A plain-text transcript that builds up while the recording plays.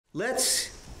Let's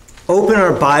open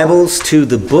our Bibles to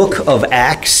the book of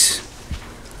Acts.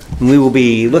 We will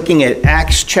be looking at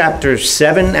Acts chapter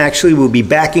 7. Actually, we'll be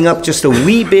backing up just a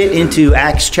wee bit into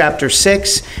Acts chapter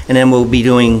 6, and then we'll be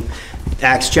doing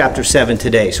Acts chapter 7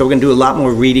 today. So we're going to do a lot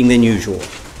more reading than usual.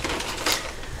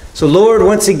 So Lord,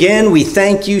 once again, we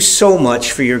thank you so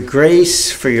much for your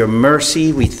grace, for your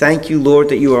mercy. We thank you, Lord,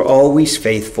 that you are always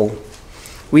faithful.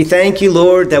 We thank you,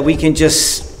 Lord, that we can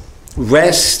just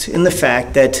rest in the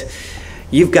fact that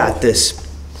you've got this.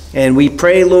 And we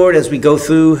pray, Lord, as we go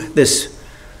through this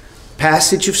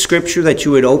passage of Scripture, that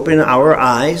you would open our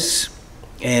eyes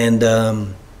and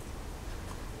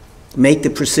make the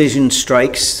precision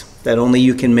strikes that only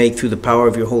you can make through the power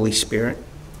of your Holy Spirit.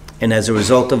 And as a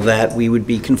result of that, we would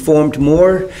be conformed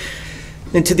more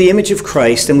into the image of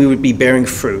Christ, and we would be bearing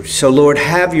fruit. So, Lord,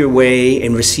 have your way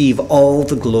and receive all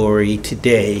the glory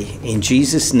today. In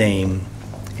Jesus' name,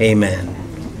 amen.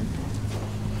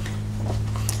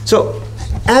 So,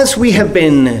 as we have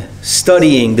been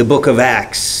studying the book of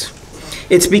Acts,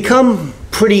 it's become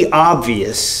pretty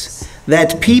obvious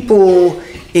that people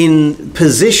in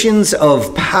positions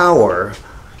of power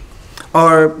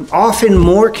are often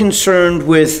more concerned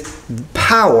with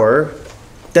power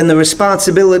than the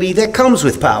responsibility that comes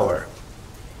with power.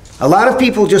 A lot of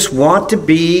people just want to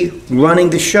be running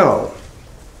the show.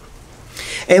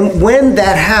 And when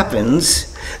that happens,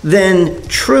 then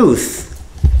truth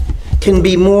can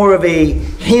be more of a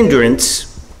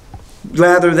hindrance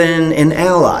rather than an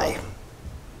ally.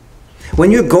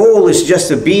 When your goal is just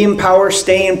to be in power,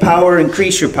 stay in power,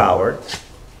 increase your power,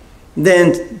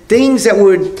 then things that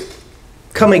would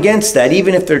come against that,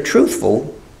 even if they're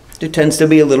truthful, there tends to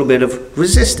be a little bit of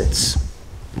resistance.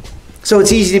 So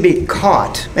it's easy to be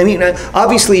caught. I mean,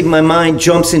 obviously my mind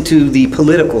jumps into the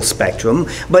political spectrum,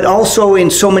 but also in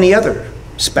so many other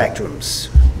spectrums.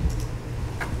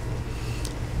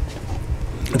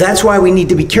 That's why we need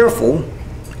to be careful,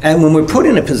 and when we're put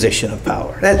in a position of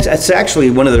power. That's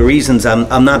actually one of the reasons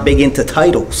I'm not big into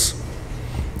titles.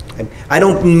 I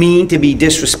don't mean to be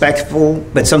disrespectful,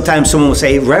 but sometimes someone will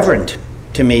say reverend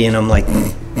to me, and I'm like,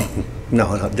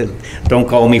 no, don't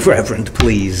call me reverend,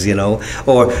 please, you know.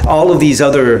 Or all of these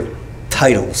other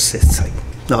titles. It's like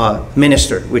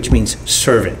minister, which means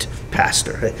servant,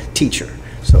 pastor, teacher.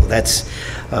 So that's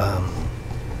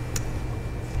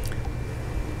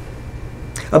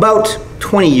about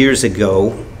 20 years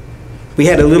ago, we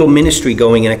had a little ministry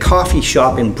going in a coffee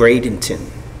shop in Bradenton.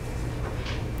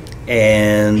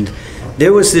 And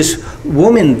there was this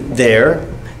woman there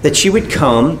that she would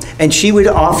come, and she would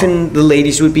often, the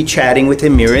ladies would be chatting with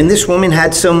Amira, and this woman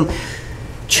had some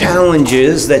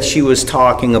challenges that she was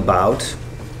talking about.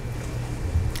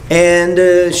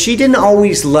 And she didn't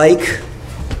always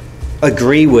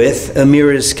agree with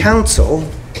Amira's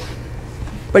counsel,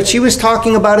 but she was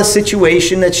talking about a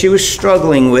situation that she was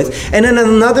struggling with. And then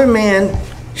another man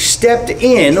stepped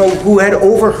in who had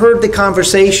overheard the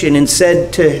conversation and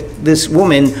said to this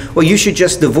woman, well, you should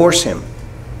just divorce him.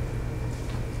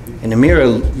 And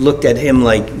Amira looked at him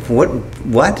like,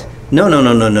 what?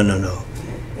 No.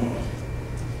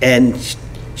 And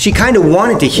she kind of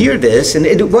wanted to hear this, and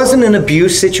it wasn't an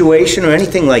abuse situation or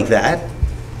anything like that.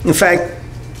 In fact,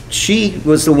 she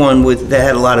was the one that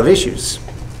had a lot of issues.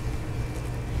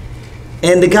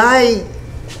 And the guy,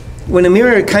 when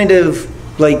Amira kind of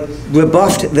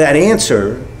rebuffed that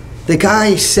answer, the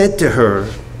guy said to her,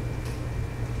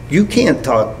 you can't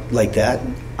talk like that.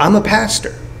 I'm a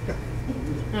pastor.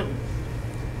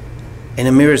 And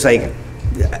Amira's like,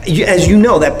 as you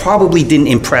know, that probably didn't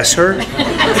impress her.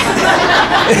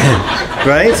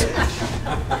 Right?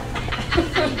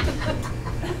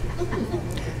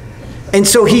 And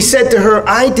so he said to her,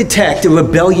 I detect a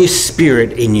rebellious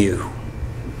spirit in you.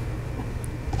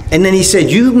 And then he said,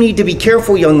 you need to be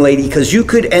careful, young lady, because you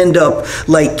could end up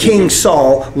like King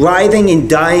Saul, writhing and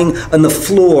dying on the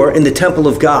floor in the temple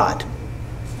of God.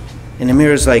 And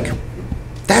Amira's like,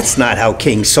 that's not how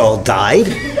King Saul died.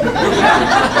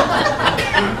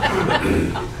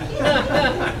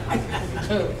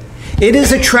 It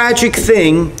is a tragic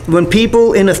thing when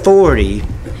people in authority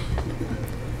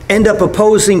end up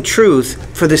opposing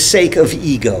truth for the sake of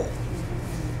ego.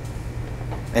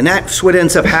 And that's what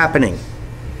ends up happening.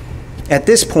 At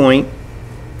this point,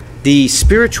 the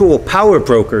spiritual power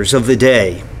brokers of the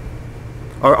day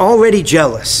are already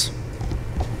jealous.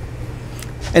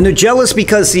 And they're jealous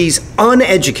because these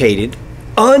uneducated,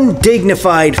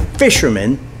 undignified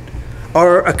fishermen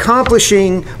are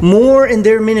accomplishing more in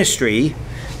their ministry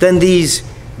than these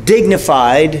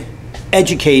dignified,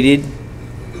 educated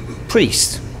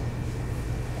priests.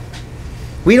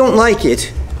 We don't like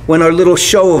it when our little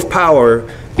show of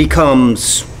power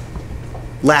becomes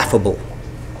laughable.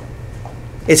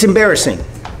 It's embarrassing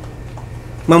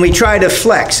when we try to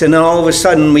flex and then all of a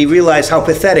sudden we realize how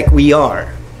pathetic we are.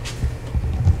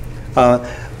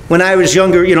 When I was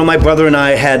younger, you know, my brother and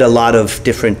I had a lot of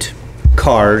different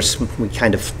cars. We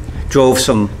kind of drove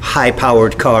some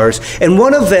high-powered cars. And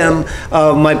one of them,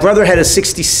 my brother had a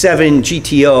 67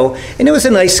 GTO, and it was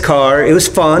a nice car. It was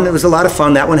fun. It was a lot of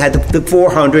fun. That one had the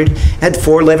 400, had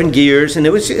 411 gears, and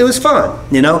it was fun,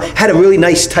 you know. Had a really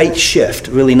nice tight shift,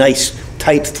 really nice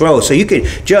tight throw. So you could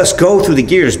just go through the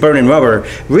gears burning rubber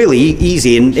really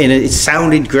easy, and it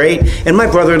sounded great. And my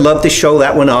brother loved to show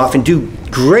that one off and do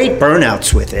great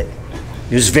burnouts with it.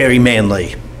 It was very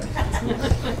manly.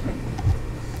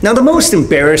 Now, the most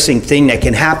embarrassing thing that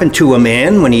can happen to a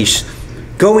man when he's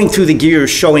going through the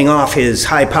gears showing off his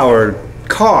high-powered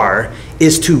car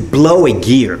is to blow a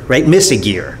gear, right? Miss a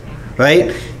gear,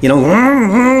 right? You know,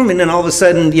 and then all of a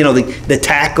sudden, you know, the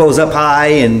tack goes up high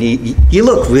and you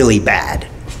look really bad.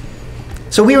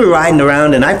 So we were riding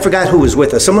around and I forgot who was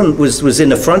with us. Someone was in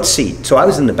the front seat, so I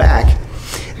was in the back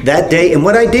that day. And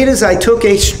what I did is I took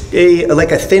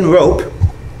like a thin rope,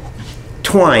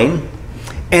 twine,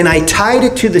 and I tied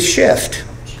it to the shift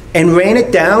and ran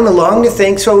it down along the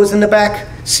thing so it was in the back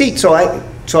seat, so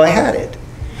I had it.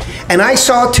 And I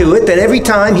saw to it that every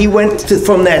time he went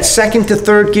from that second to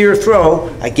third gear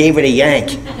throw, I gave it a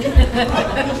yank.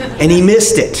 And he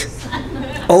missed it.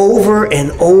 Over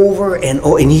and over and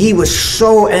over. And he was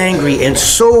so angry and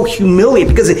so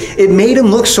humiliated because it made him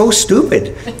look so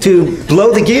stupid to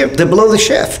blow the gear, to blow the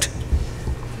shift.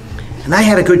 And I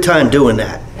had a good time doing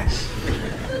that.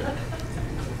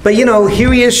 But you know,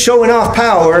 here he is showing off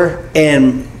power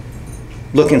and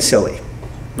looking silly.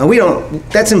 Now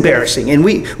that's embarrassing, and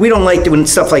we don't like when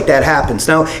stuff like that happens.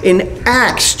 Now in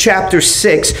Acts chapter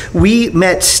 6, we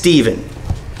met Stephen.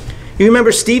 You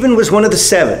remember Stephen was one of the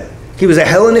 7. He was a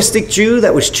Hellenistic Jew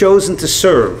that was chosen to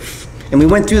serve. And we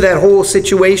went through that whole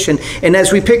situation. And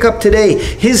as we pick up today,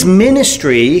 his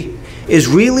ministry is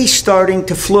really starting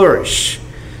to flourish.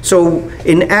 So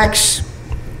in Acts,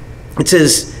 it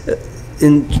says,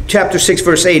 in chapter 6,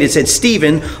 verse 8, it said,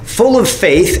 Stephen, full of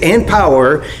faith and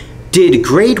power, did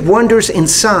great wonders and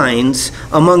signs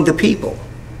among the people.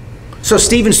 So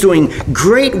Stephen's doing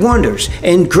great wonders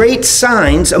and great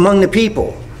signs among the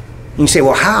people. And you say,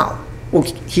 well, how? Well,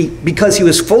 because he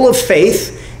was full of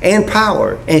faith and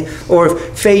power, or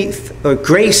faith or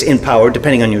grace and power,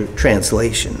 depending on your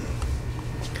translation.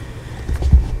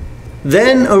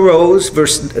 Then arose,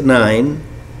 verse 9,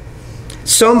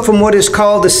 some from what is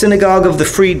called the synagogue of the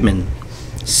freedmen,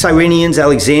 Cyrenians,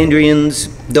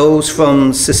 Alexandrians, those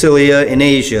from Cilicia and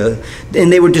Asia,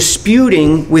 and they were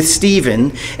disputing with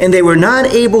Stephen, and they were not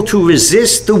able to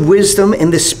resist the wisdom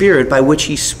and the spirit by which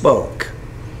he spoke.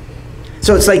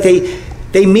 So it's like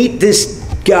they meet this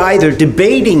guy, they're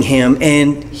debating him,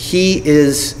 and he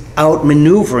is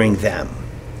outmaneuvering them.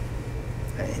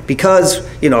 Because,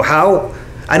 you know, how,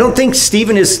 I don't think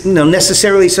Stephen is, you know,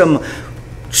 necessarily some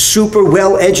super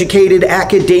well-educated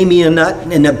academia nut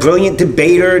and a brilliant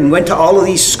debater and went to all of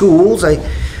these schools.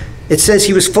 It says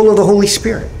he was full of the Holy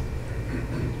Spirit.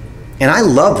 And I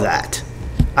love that.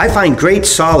 I find great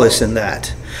solace in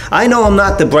that. I know I'm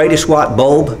not the brightest watt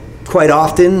bulb quite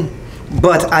often,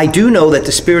 but I do know that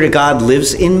the Spirit of God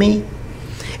lives in me.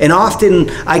 And often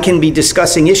I can be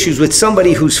discussing issues with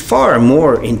somebody who's far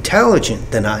more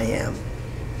intelligent than I am.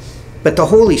 But the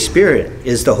Holy Spirit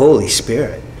is the Holy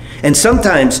Spirit. And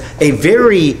sometimes a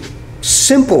very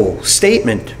simple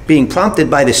statement being prompted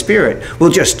by the Spirit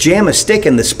will just jam a stick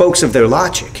in the spokes of their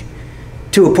logic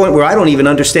to a point where I don't even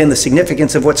understand the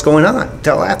significance of what's going on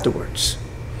until afterwards.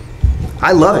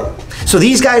 I love it. So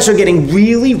these guys are getting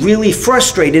really, really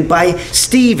frustrated by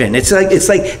Stephen. It's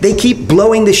like they keep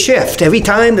blowing the shift. Every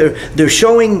time they're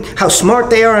showing how smart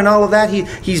they are and all of that,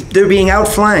 they're being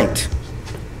outflanked.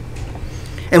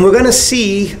 And we're going to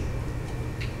see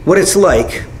what it's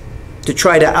like to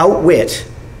try to outwit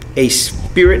a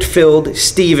spirit-filled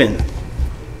Stephen.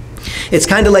 It's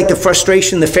kind of like the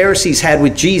frustration the Pharisees had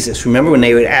with Jesus. Remember when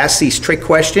they would ask these trick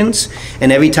questions?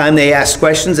 And every time they asked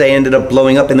questions, they ended up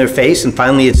blowing up in their face. And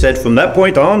finally it said, from that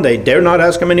point on, they dare not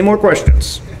ask him any more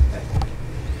questions.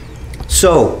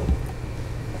 So,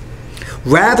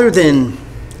 rather than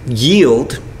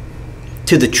yield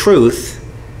to the truth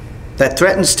that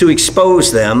threatens to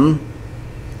expose them,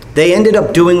 they ended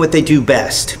up doing what they do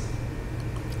best.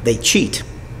 They cheat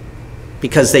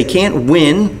because they can't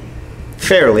win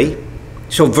fairly.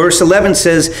 So verse 11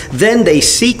 says, then they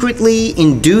secretly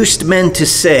induced men to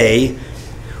say,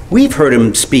 we've heard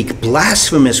him speak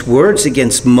blasphemous words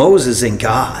against Moses and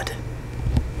God.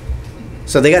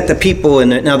 So they got the people,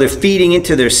 and now they're feeding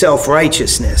into their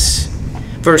self-righteousness.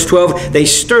 Verse 12, they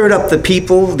stirred up the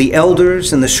people, the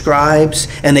elders and the scribes,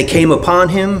 and they came upon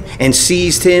him and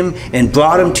seized him and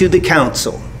brought him to the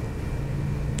council.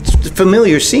 It's a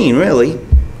familiar scene, really.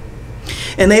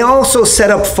 And they also set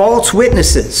up false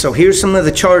witnesses. So here's some of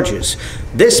the charges.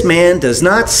 This man does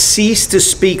not cease to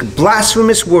speak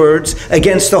blasphemous words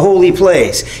against the holy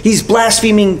place. He's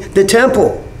blaspheming the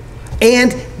temple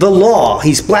and the law.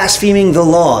 He's blaspheming the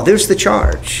law. There's the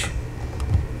charge.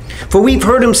 For we've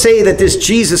heard him say that this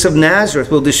Jesus of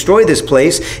Nazareth will destroy this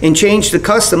place and change the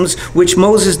customs which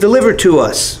Moses delivered to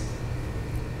us.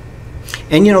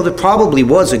 And you know, there probably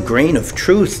was a grain of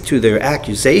truth to their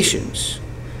accusations.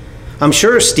 I'm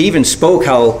sure Stephen spoke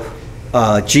how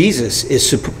Jesus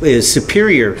is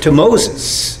superior to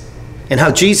Moses and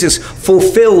how Jesus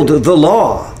fulfilled the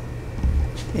law.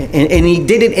 And he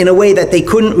did it in a way that they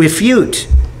couldn't refute.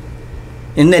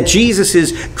 And that Jesus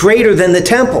is greater than the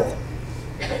temple.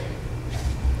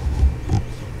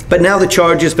 But now the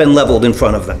charge has been leveled in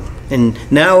front of them.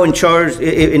 And now in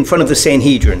front of the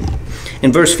Sanhedrin.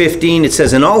 In verse 15 it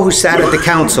says, and all who sat at the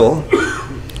council,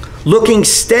 looking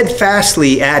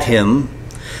steadfastly at him,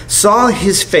 saw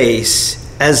his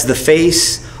face as the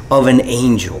face of an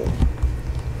angel.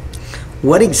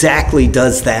 What exactly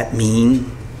does that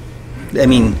mean? I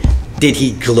mean, did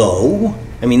he glow?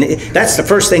 I mean, that's the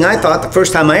first thing I thought the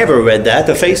first time I ever read that,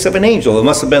 the face of an angel. It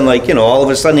must have been like, you know, all of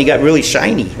a sudden he got really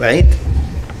shiny, right?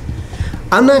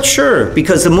 I'm not sure,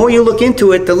 because the more you look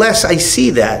into it, the less I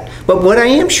see that. But what I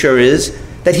am sure is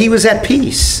that he was at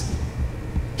peace.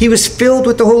 He was filled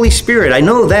with the Holy Spirit. I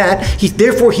know that.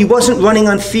 Therefore, he wasn't running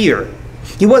on fear.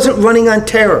 He wasn't running on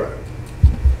terror.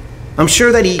 I'm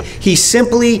sure that he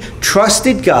simply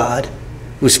trusted God,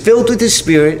 was filled with his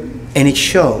Spirit, and it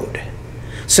showed.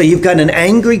 So you've got an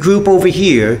angry group over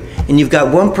here, and you've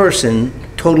got one person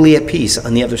totally at peace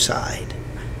on the other side.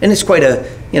 And it's quite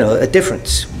a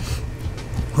difference.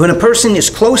 When a person is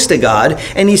close to God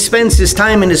and he spends his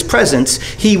time in his presence,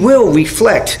 he will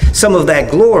reflect some of that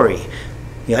glory.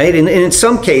 Right? And in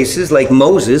some cases, like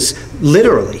Moses,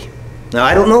 literally. Now,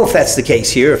 I don't know if that's the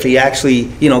case here, if he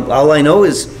actually, all I know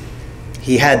is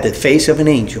he had the face of an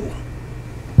angel.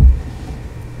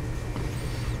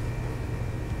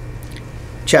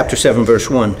 Chapter 7, verse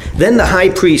 1. Then the high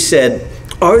priest said,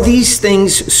 are these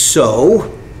things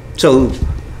so? So,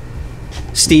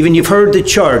 Stephen, you've heard the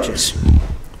charges.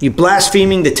 You're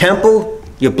blaspheming the temple.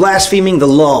 You're blaspheming the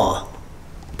law.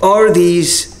 Are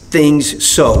these things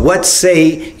so? What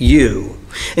say you?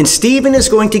 And Stephen is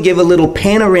going to give a little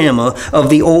panorama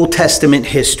of the Old Testament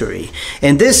history.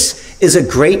 And this is a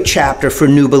great chapter for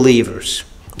new believers.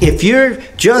 If you're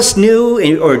just new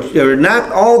or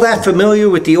not all that familiar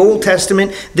with the Old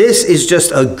Testament, this is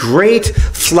just a great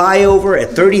flyover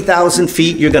at 30,000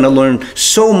 feet. You're going to learn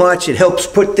so much. It helps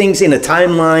put things in a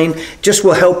timeline. Just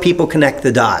will help people connect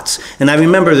the dots. And I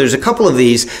remember there's a couple of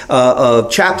these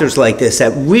chapters like this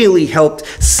that really helped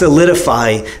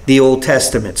solidify the Old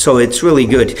Testament. So it's really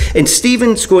good. And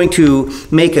Stephen's going to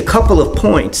make a couple of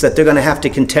points that they're going to have to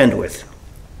contend with.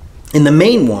 And the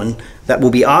main one that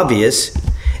will be obvious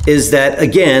is that,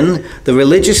 again, the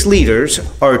religious leaders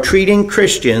are treating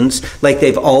Christians like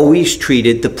they've always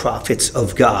treated the prophets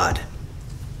of God,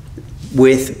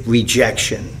 with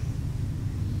rejection.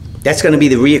 That's going to be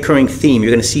the reoccurring theme.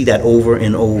 You're going to see that over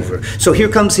and over. So here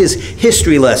comes his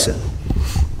history lesson.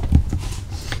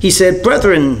 He said,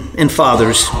 brethren and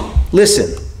fathers,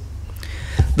 listen.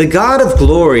 The God of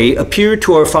glory appeared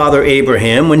to our father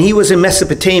Abraham when he was in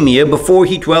Mesopotamia before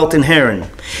he dwelt in Haran,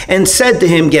 and said to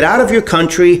him, get out of your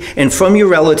country and from your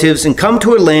relatives and come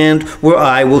to a land where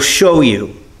I will show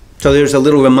you. So there's a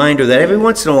little reminder that every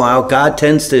once in a while God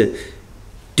tends to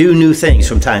do new things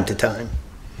from time to time.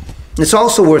 It's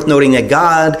also worth noting that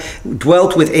God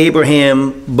dwelt with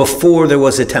Abraham before there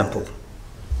was a temple.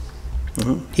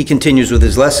 He continues with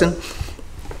his lesson.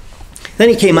 Then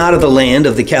he came out of the land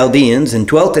of the Chaldeans and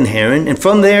dwelt in Haran, and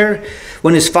from there,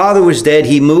 when his father was dead,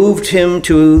 he moved him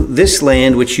to this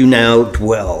land which you now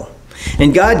dwell.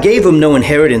 And God gave him no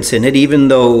inheritance in it,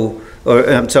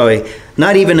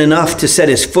 not even enough to set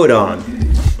his foot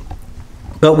on.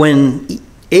 But when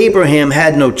Abraham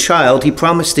had no child, he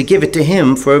promised to give it to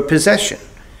him for a possession,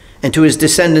 and to his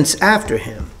descendants after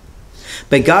him.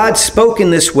 But God spoke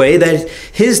in this way, that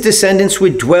his descendants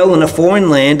would dwell in a foreign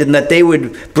land, and that they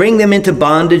would bring them into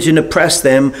bondage and oppress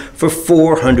them for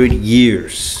 400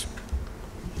 years.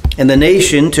 And the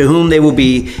nation to whom they will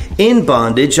be in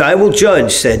bondage I will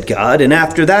judge, said God, and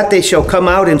after that they shall come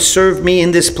out and serve me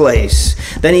in this place.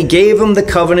 Then he gave them the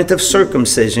covenant of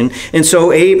circumcision. And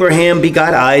so Abraham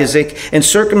begot Isaac, and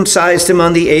circumcised him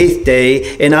on the 8th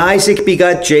day. And Isaac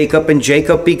begot Jacob, and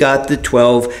Jacob begot the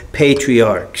 12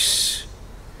 patriarchs.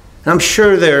 I'm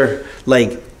sure they're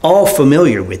like all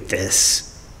familiar with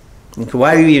this.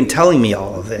 Why are you even telling me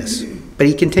all of this? But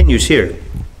he continues here.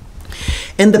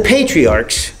 And the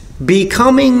patriarchs,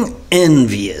 becoming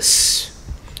envious,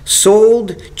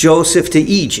 sold Joseph to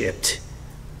Egypt,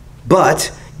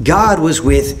 but God was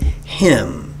with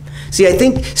him. See, I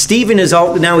think Stephen is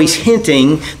now he's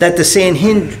hinting that the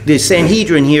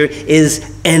Sanhedrin here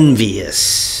is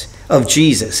envious of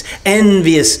Jesus,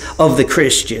 envious of the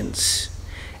Christians.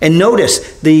 And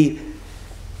notice the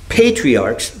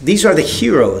patriarchs, these are the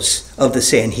heroes of the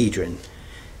Sanhedrin.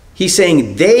 He's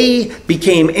saying they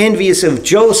became envious of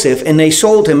Joseph and they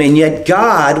sold him, and yet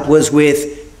God was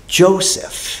with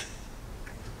Joseph.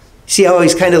 See how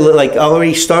he's kind of like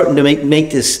already starting to make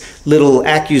this little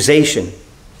accusation.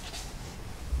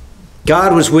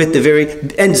 God was with the very,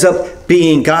 ends up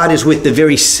being God is with the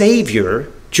very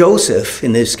Savior, Joseph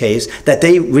in this case, that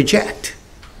they reject.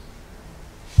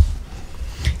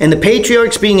 And the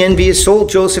patriarchs, being envious, sold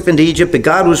Joseph into Egypt, but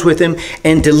God was with him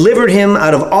and delivered him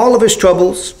out of all of his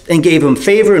troubles and gave him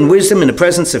favor and wisdom in the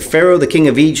presence of Pharaoh, the king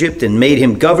of Egypt, and made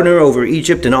him governor over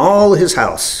Egypt and all his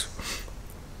house.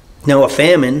 Now a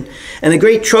famine and a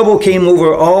great trouble came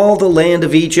over all the land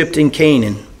of Egypt and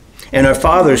Canaan, and our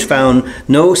fathers found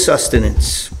no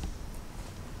sustenance.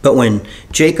 But when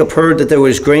Jacob heard that there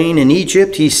was grain in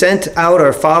Egypt, he sent out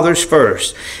our fathers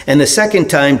first. And the second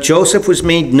time Joseph was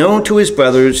made known to his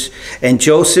brothers, and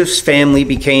Joseph's family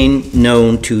became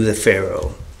known to the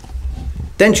Pharaoh.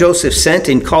 Then Joseph sent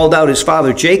and called out his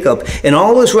father Jacob and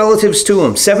all his relatives to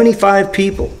him, 75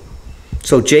 people.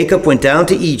 So Jacob went down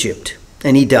to Egypt,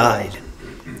 and he died,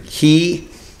 he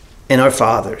and our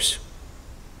fathers.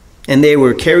 And they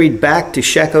were carried back to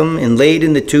Shechem and laid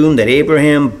in the tomb that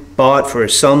Abraham bought for a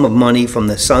sum of money from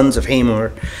the sons of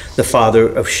Hamor, the father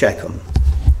of Shechem.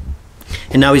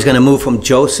 And now he's going to move from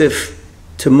Joseph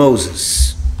to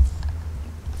Moses.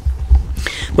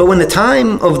 But when the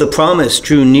time of the promise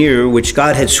drew near, which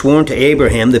God had sworn to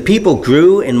Abraham, the people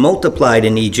grew and multiplied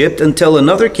in Egypt until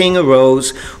another king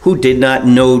arose who did not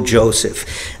know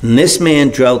Joseph. And this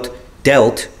man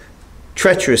dealt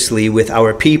treacherously with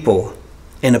our people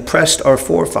and oppressed our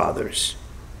forefathers,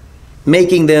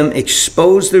 making them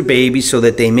expose their babies so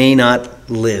that they may not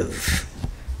live.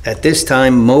 At this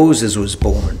time Moses was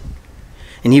born,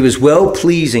 and he was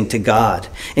well-pleasing to God,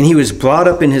 and he was brought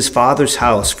up in his father's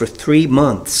house for 3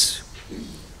 months.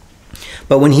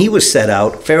 But when he was set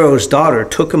out, Pharaoh's daughter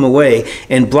took him away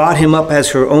and brought him up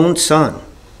as her own son.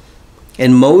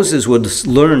 And Moses was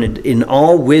learned in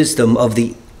all wisdom of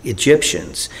the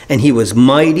Egyptians, and he was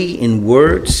mighty in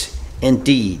words and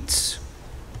deeds.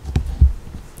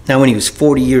 Now when he was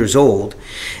 40 years old,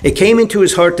 it came into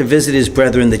his heart to visit his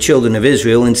brethren, the children of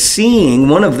Israel, and seeing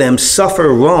one of them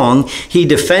suffer wrong, he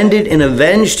defended and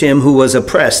avenged him who was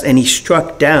oppressed, and he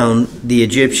struck down the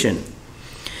Egyptian.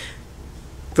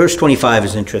 Verse 25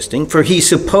 is interesting. For he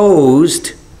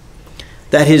supposed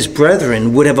that his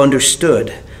brethren would have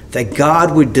understood that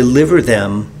God would deliver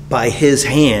them by his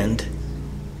hand,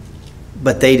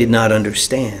 but they did not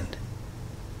understand.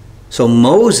 So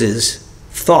Moses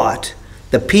thought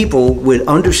the people would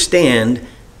understand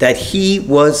that he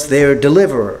was their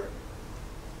deliverer.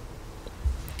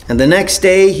 And the next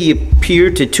day he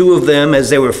appeared to 2 of them as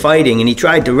they were fighting, and he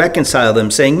tried to reconcile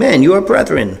them, saying, Men, you are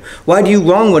brethren. Why do you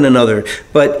wrong one another?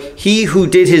 But he who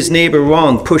did his neighbor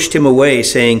wrong pushed him away,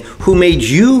 saying, Who made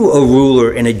you a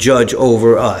ruler and a judge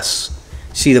over us?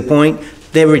 See the point?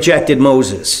 They rejected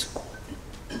Moses,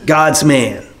 God's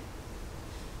man.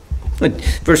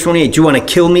 Verse 28, do you want to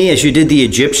kill me as you did the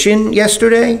Egyptian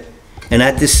yesterday? And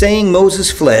at this saying Moses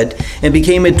fled and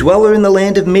became a dweller in the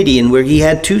land of Midian, where he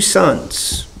had 2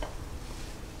 sons.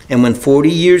 And when 40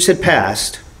 years had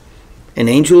passed, an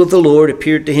angel of the Lord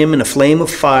appeared to him in a flame of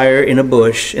fire in a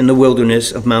bush in the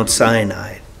wilderness of Mount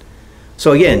Sinai.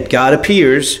 So again, God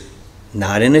appears,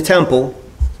 not in a temple.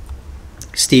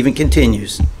 Stephen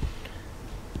continues.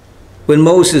 When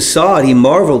Moses saw it, he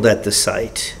marveled at the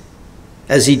sight.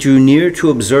 As he drew near to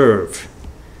observe,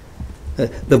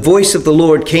 the voice of the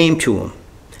Lord came to him,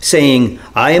 saying,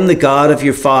 I am the God of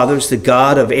your fathers, the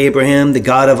God of Abraham, the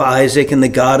God of Isaac, and the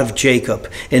God of Jacob.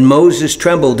 And Moses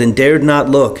trembled and dared not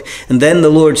look. And then the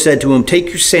Lord said to him, Take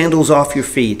your sandals off your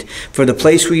feet, for the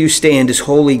place where you stand is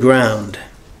holy ground.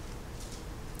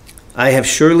 I have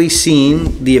surely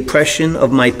seen the oppression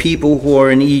of my people who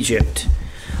are in Egypt.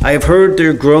 I have heard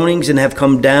their groanings and have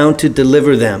come down to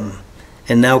deliver them.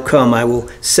 And now come, I will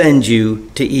send you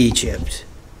to Egypt.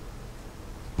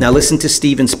 Now listen to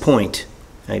Stephen's point.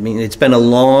 I mean, it's been a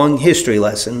long history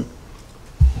lesson.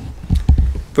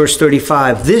 Verse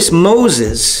 35, this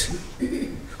Moses,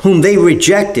 whom they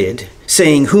rejected,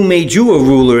 saying, who made you a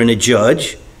ruler and a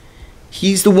judge?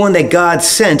 He's the one that God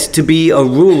sent to be a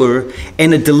ruler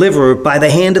and a deliverer by the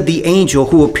hand of the angel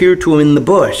who appeared to him in the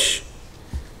bush.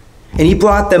 And he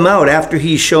brought them out after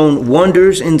he shown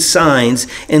wonders and signs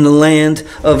in the land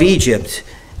of Egypt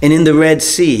and in the Red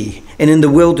Sea and in the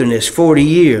wilderness 40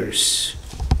 years.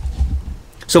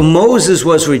 So Moses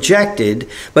was rejected,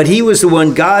 but he was the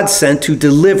one God sent to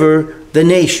deliver the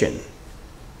nation.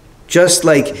 Just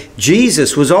like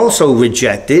Jesus was also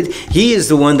rejected, he is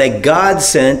the one that God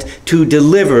sent to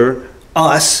deliver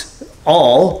us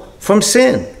all from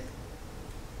sin.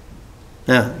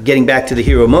 Now, getting back to the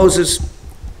hero Moses.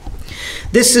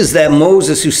 This is that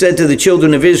Moses who said to the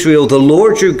children of Israel, the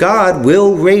Lord your God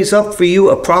will raise up for you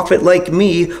a prophet like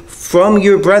me from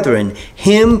your brethren.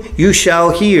 Him you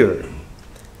shall hear.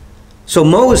 So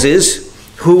Moses,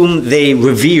 whom they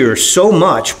revere so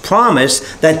much,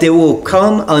 promised that there will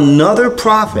come another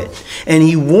prophet. And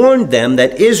he warned them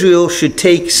that Israel should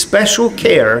take special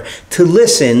care to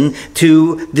listen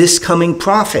to this coming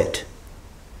prophet.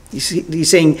 He's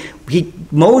saying,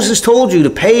 Moses told you to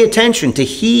pay attention, to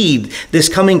heed this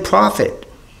coming prophet.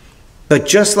 But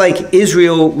just like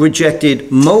Israel rejected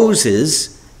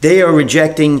Moses, they are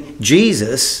rejecting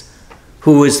Jesus,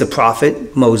 who is the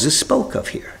prophet Moses spoke of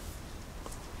here.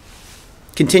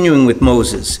 Continuing with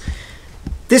Moses.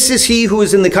 This is he who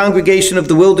was in the congregation of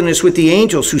the wilderness with the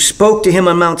angels, who spoke to him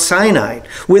on Mount Sinai,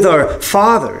 with our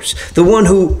fathers, the one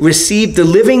who received the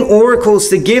living oracles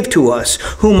to give to us,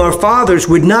 whom our fathers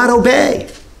would not obey,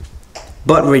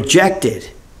 but rejected.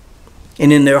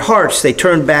 And in their hearts they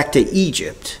turned back to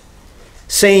Egypt,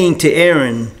 saying to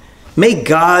Aaron, make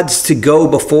gods to go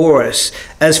before us.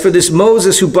 As for this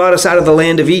Moses who brought us out of the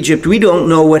land of Egypt, we don't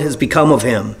know what has become of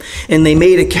him. And they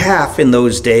made a calf in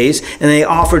those days, and they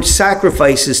offered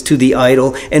sacrifices to the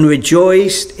idol and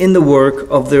rejoiced in the work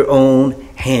of their own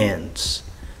hands.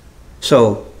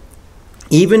 So,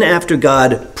 even after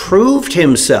God proved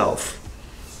himself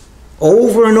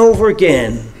over and over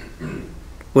again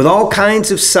with all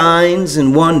kinds of signs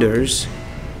and wonders,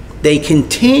 they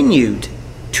continued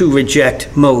to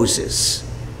reject Moses.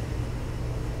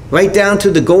 Right down to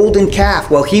the golden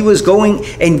calf. While he was going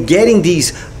and getting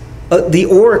these the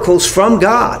oracles from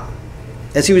God,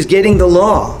 as he was getting the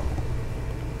law,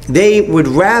 they would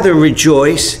rather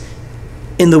rejoice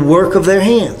in the work of their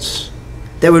hands.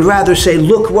 They would rather say,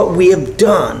 look what we have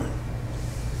done.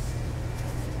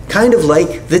 Kind of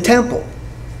like the temple.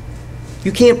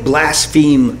 You can't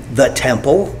blaspheme the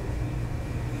temple.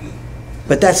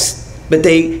 But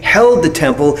they held the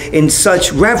temple in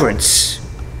such reverence.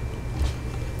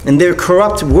 And their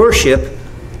corrupt worship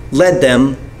led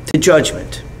them to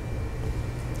judgment.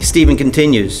 Stephen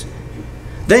continues,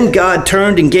 then God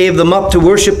turned and gave them up to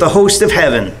worship the host of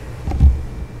heaven.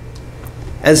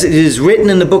 As it is written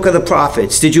in the book of the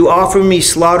prophets, did you offer me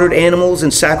slaughtered animals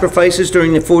and sacrifices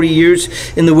during the 40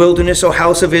 years in the wilderness, O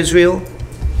house of Israel?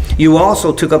 You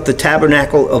also took up the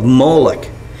tabernacle of Moloch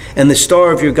and the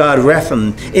star of your god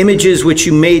Rephaim, images which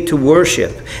you made to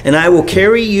worship, and I will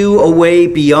carry you away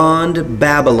beyond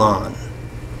Babylon.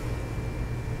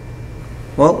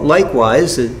 Well,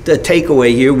 likewise, the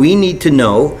takeaway here, we need to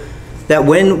know that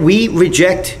when we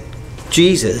reject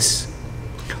Jesus,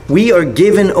 we are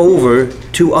given over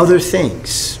to other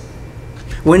things.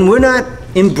 When we're not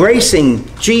embracing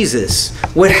Jesus,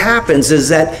 what happens is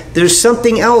that there's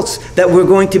something else that we're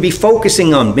going to be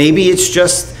focusing on. Maybe it's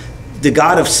just the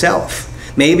god of self.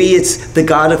 Maybe it's the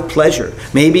god of pleasure.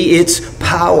 Maybe it's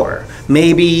power.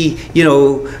 Maybe,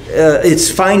 it's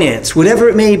finance. Whatever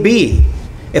it may be.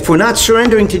 If we're not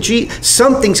surrendering to Jesus,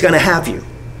 something's going to have you.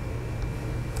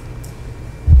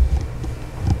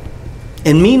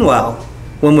 And meanwhile,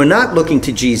 when we're not looking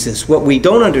to Jesus, what we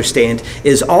don't understand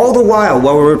is all the while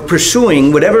we're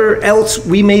pursuing whatever else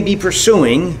we may be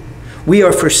pursuing, we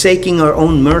are forsaking our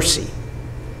own mercy.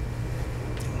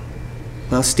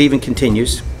 Well, Stephen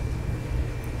continues.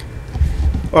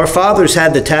 Our fathers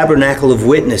had the tabernacle of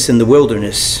witness in the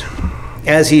wilderness,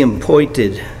 as he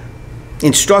appointed,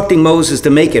 instructing Moses to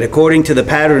make it according to the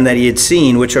pattern that he had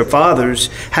seen, which our fathers,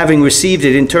 having received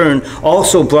it in turn,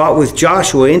 also brought with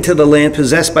Joshua into the land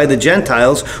possessed by the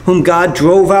Gentiles, whom God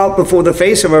drove out before the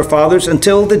face of our fathers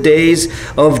until the days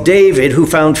of David, who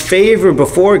found favor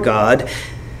before God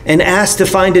and asked to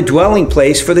find a dwelling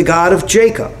place for the God of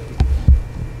Jacob.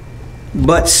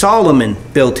 But Solomon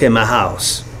built him a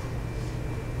house.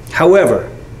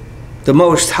 However, the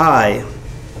Most High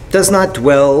does not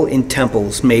dwell in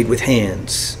temples made with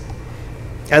hands.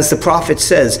 As the prophet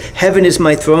says, heaven is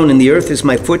my throne and the earth is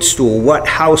my footstool. What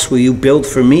house will you build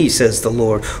for me, says the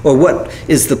Lord? Or what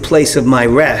is the place of my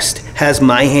rest? Has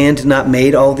my hand not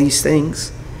made all these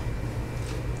things?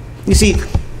 You see,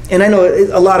 and I know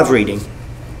a lot of reading,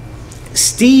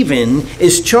 Stephen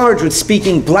is charged with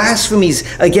speaking blasphemies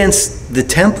against the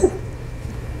temple.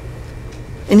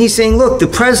 And he's saying, look, the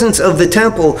presence of the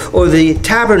temple or the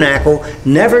tabernacle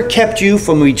never kept you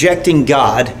from rejecting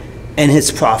God and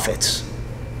his prophets.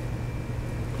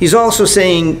 He's also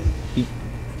saying,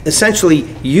 essentially,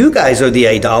 you guys are the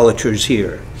idolaters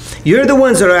here. You're the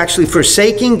ones that are actually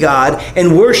forsaking God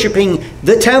and worshiping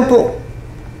the temple.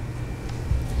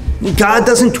 God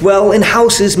doesn't dwell in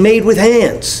houses made with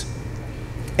hands.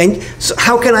 And so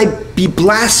how can I be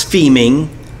blaspheming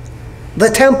the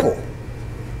temple?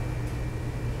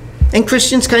 And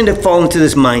Christians kind of fall into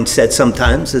this mindset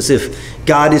sometimes, as if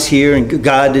God is here and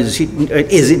God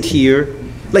isn't here.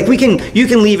 Like you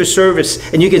can leave a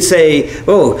service and you can say,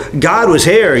 oh, God was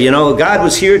here, God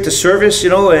was here at the service,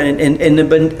 and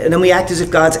then we act as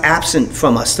if God's absent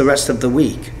from us the rest of the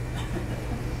week.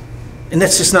 And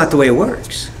that's just not the way it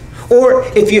works. Or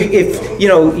if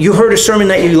you heard a sermon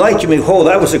that you liked, you may, oh,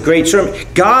 that was a great sermon.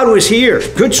 God was here.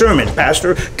 Good sermon,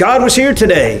 Pastor. God was here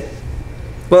today.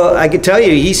 Well, I can tell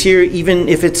you, he's here even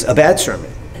if it's a bad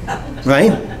sermon,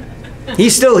 right?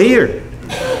 He's still here.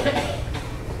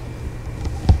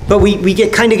 But we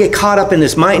get caught up in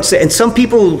this mindset. And some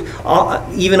people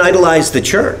even idolize the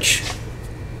church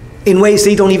in ways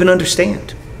they don't even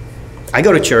understand. I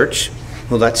go to church.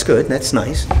 Well, that's good. That's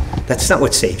nice. That's not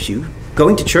what saves you.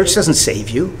 Going to church doesn't save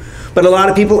you. But a lot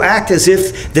of people act as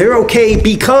if they're okay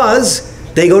because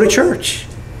they go to church.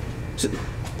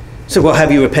 So, well,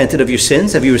 have you repented of your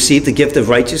sins? Have you received the gift of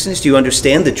righteousness? Do you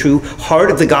understand the true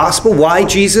heart of the gospel? Why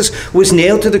Jesus was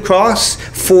nailed to the cross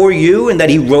for you and that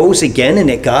he rose again and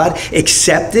that God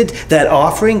accepted that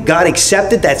offering? God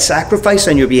accepted that sacrifice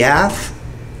on your behalf?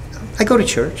 I go to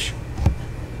church.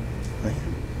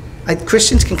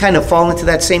 Christians can kind of fall into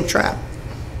that same trap.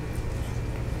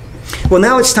 Well,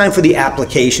 now it's time for the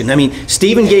application. I mean,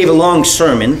 Stephen gave a long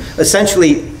sermon,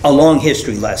 essentially a long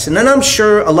history lesson. And I'm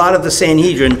sure a lot of the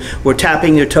Sanhedrin were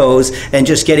tapping their toes and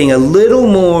just getting a little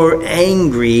more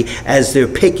angry as they're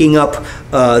picking up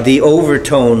the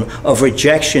overtone of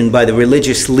rejection by the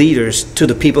religious leaders to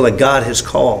the people that God has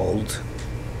called.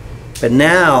 But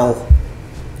now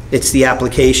it's the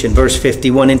application, verse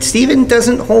 51. And Stephen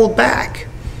doesn't hold back.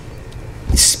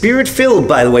 Spirit-filled,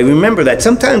 by the way. Remember that.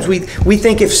 Sometimes we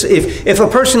think if a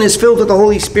person is filled with the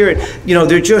Holy Spirit,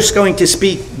 they're just going to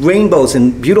speak rainbows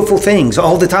and beautiful things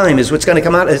all the time is what's going to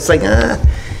come out. It's like,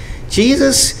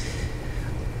 Jesus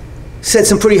said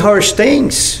some pretty harsh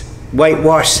things.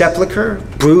 Whitewashed sepulcher,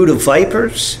 brood of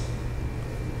vipers.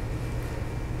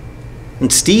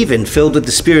 And Stephen, filled with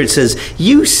the Spirit, says,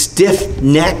 you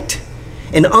stiff-necked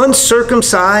and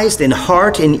uncircumcised in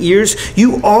heart and ears,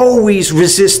 you always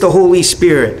resist the Holy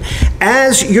Spirit.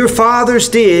 As your fathers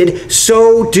did,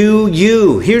 so do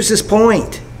you. Here's his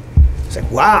point. It's like,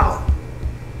 wow.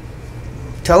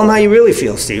 Tell them how you really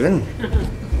feel, Stephen.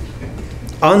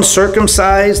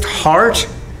 Uncircumcised heart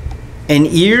and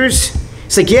ears.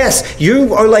 It's like, yes,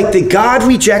 you are like the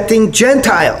God-rejecting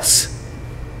Gentiles.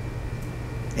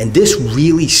 And this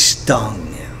really stung.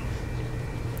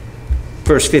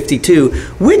 Verse 52,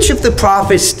 which of the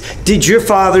prophets did your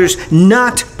fathers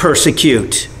not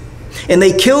persecute? And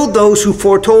they killed those who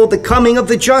foretold the coming of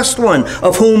the just one,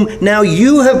 of whom now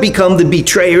you have become the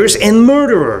betrayers and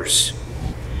murderers.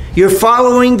 You're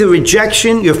following the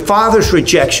rejection, your father's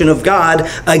rejection of God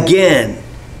again.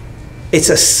 It's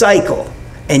a cycle,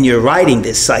 and you're riding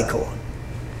this cycle.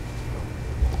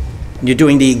 You're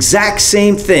doing the exact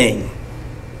same thing.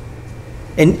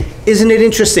 And isn't it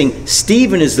interesting?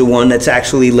 Stephen is the one that's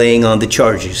actually laying on the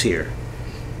charges here.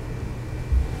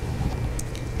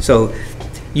 So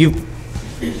you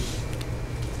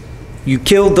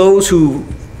killed those who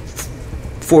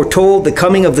foretold the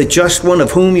coming of the just one,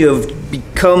 of whom you have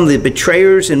become the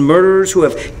betrayers and murderers, who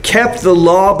have kept the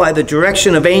law by the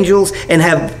direction of angels and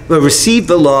have received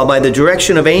the law by the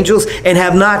direction of angels and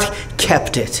have not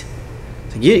kept it.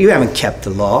 You haven't kept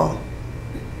the law.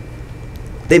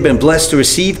 They've been blessed to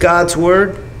receive God's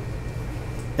word,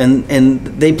 and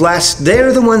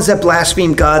they're the ones that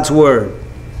blaspheme God's word.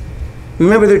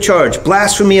 Remember their charge: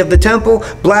 blasphemy of the temple,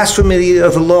 blasphemy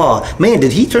of the law. Man,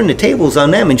 did he turn the tables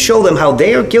on them and show them how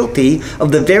they are guilty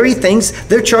of the very things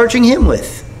they're charging him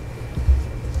with.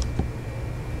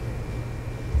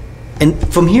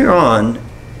 And from here on,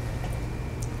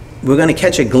 we're going to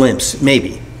catch a glimpse,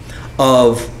 maybe,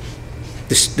 of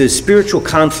the spiritual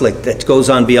conflict that goes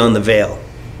on beyond the veil.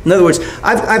 In other words,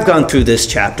 I've gone through this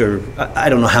chapter, I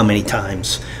don't know how many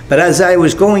times, but as I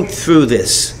was going through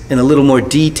this in a little more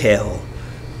detail,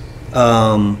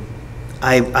 I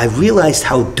realized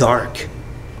how dark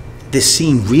this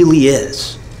scene really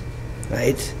is,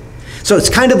 right? So it's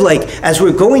kind of like, as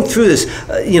we're going through this,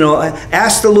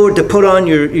 ask the Lord to put on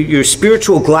your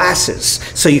spiritual glasses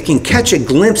so you can catch a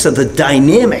glimpse of the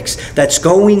dynamics that's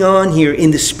going on here in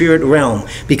the spirit realm,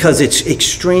 because it's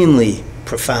extremely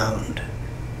profound.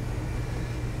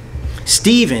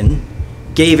 Stephen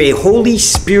gave a Holy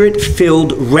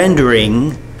Spirit-filled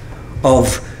rendering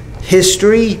of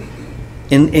history,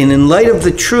 and in light of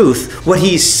the truth, what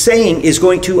he's saying is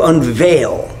going to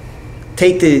unveil,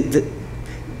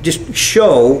 just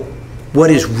show what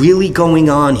is really going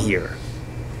on here.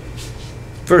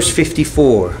 Verse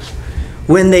 54,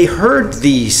 when they heard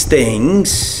these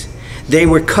things, they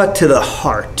were cut to the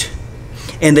heart,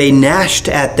 and they gnashed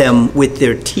at them with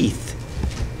their teeth.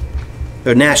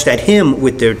 Or gnashed at him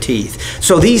with their teeth.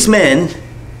 So these men,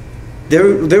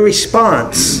 their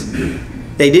response,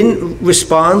 they didn't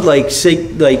respond like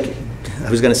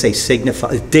I was going to say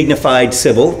dignified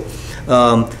civil.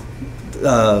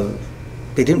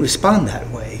 They didn't respond that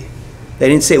way. They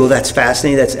didn't say, well, that's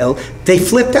fascinating, they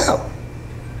flipped out.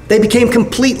 They became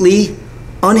completely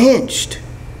unhinged.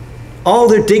 All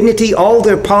their dignity, all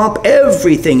their pomp,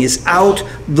 everything is out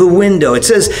the window. It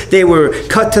says they were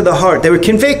cut to the heart. They were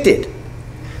convicted.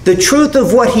 The truth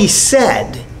of what he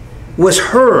said was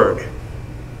heard,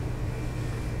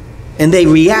 and they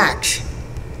react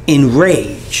in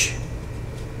rage.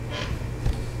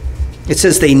 It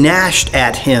says they gnashed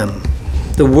at him.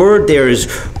 The word there is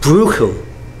bruchu.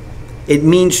 It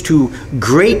means to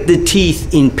grate the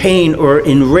teeth in pain or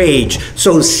in rage.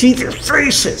 So see their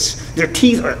faces, their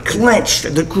teeth are clenched,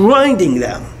 they're grinding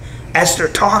them as they're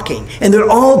talking, and they're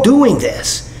all doing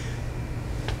this.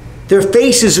 Their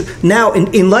faces now,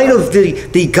 in light of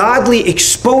the godly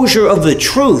exposure of the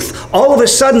truth, all of a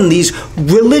sudden these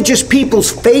religious people's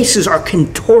faces are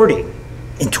contorting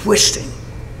and twisting.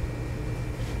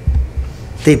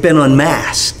 They've been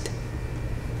unmasked.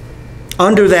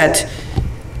 Under that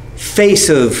face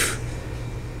of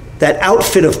that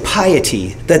outfit of piety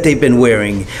that they've been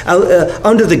wearing,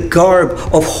 under the garb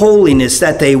of holiness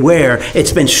that they wear,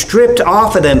 it's been stripped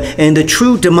off of them, and the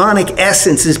true demonic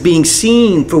essence is being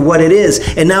seen for what it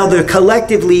is. And now they're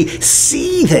collectively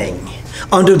seething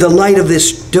under the light of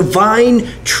this divine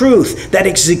truth that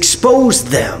has exposed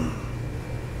them.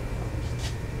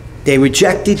 They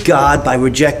rejected God by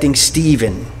rejecting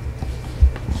Stephen.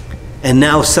 And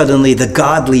now suddenly the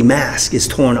godly mask is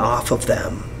torn off of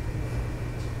them.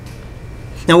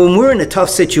 Now, when we're in a tough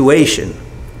situation,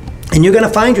 and you're going to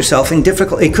find yourself in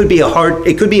difficult, it could be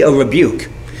a rebuke.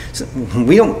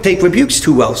 We don't take rebukes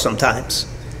too well sometimes.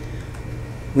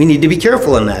 We need to be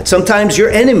careful in that. Sometimes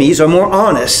your enemies are more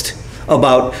honest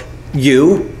about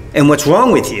you and what's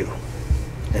wrong with you.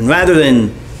 And rather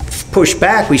than push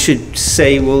back, we should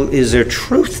say, well, is there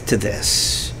truth to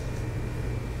this?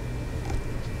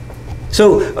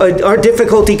 So our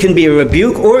difficulty can be a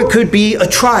rebuke, or it could be a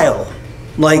trial.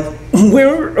 Like,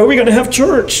 where are we going to have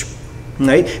church?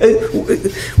 Right?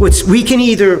 We can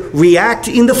either react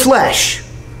in the flesh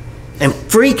and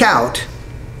freak out,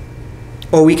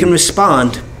 or we can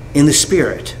respond in the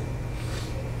spirit.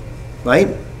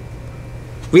 Right?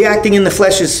 Reacting in the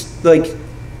flesh is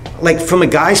like from a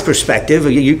guy's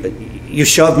perspective, you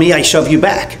shove me, I shove you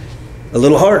back a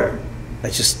little harder.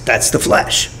 That's the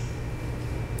flesh.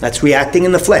 That's reacting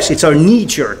in the flesh. It's our knee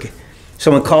jerk.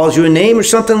 Someone calls you a name or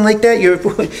something like that,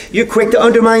 you're quick to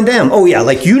undermine them. Oh yeah,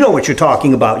 like you know what you're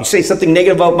talking about. You say something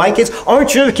negative about my kids.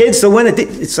 Aren't your kids the one that did?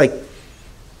 It's like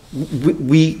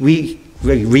we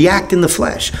react in the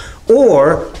flesh.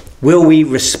 Or will we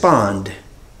respond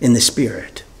in the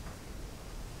spirit?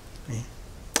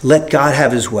 Let God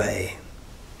have his way.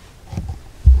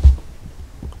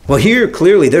 Well, here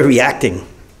clearly they're reacting.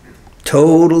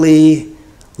 Totally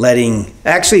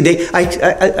actually,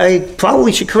 I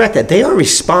probably should correct that. They are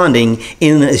responding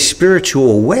in a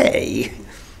spiritual way,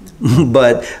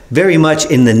 but very much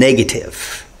in the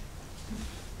negative.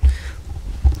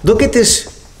 Look at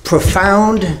this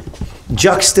profound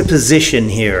juxtaposition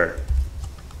here.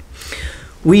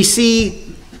 We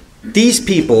see these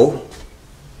people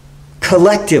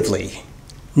collectively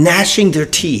gnashing their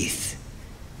teeth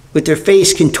with their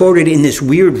face contorted in this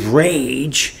weird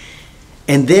rage.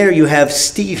 And there you have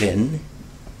Stephen,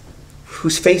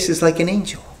 whose face is like an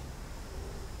angel.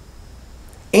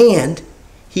 And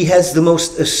he has the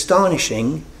most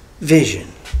astonishing vision.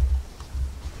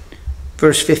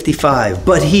 Verse 55,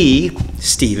 but he,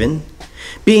 Stephen,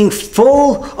 being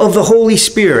full of the Holy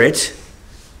Spirit,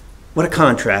 what a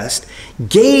contrast,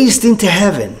 gazed into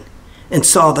heaven and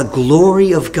saw the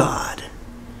glory of God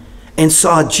and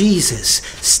saw Jesus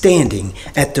standing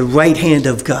at the right hand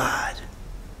of God.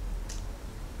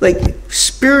 Like,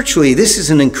 spiritually, this is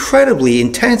an incredibly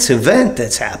intense event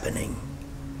that's happening.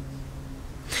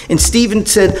 And Stephen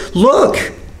said,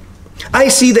 look, I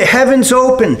see the heavens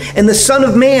open and the Son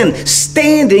of Man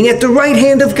standing at the right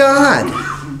hand of God.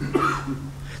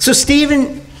 So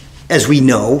Stephen, as we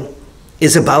know,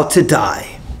 is about to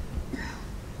die.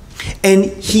 And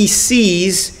he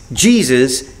sees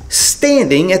Jesus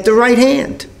standing at the right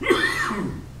hand.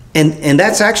 And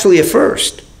that's actually a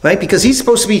first, right? Because he's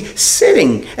supposed to be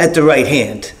sitting at the right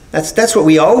hand. That's what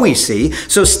we always see.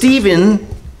 So Stephen,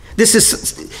 this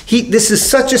is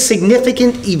such a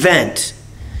significant event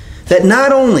that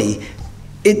not only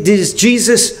does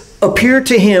Jesus appear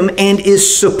to him and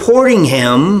is supporting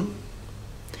him,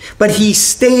 but he's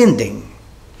standing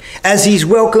as he's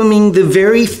welcoming the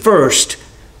very first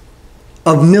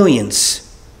of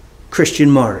millions Christian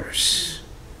martyrs.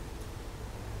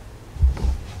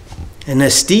 And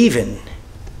as Stephen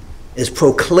is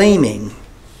proclaiming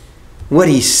what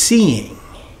he's seeing,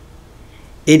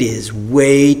 it is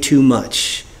way too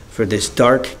much for this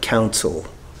dark council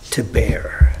to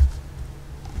bear.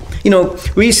 You know,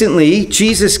 recently,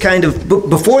 Jesus kind of,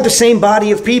 before the same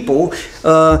body of people,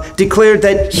 declared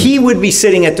that he would be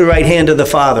sitting at the right hand of the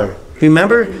Father.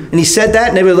 Remember? And he said that,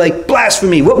 and they were like,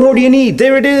 blasphemy, what more do you need?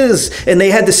 There it is. And they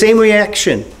had the same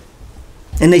reaction.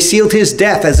 And they sealed his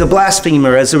death as a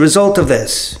blasphemer as a result of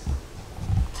this.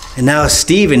 And now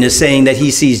Stephen is saying that he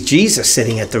sees Jesus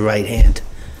sitting at the right hand,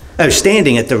 or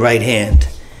standing at the right hand.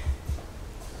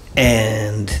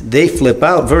 And they flip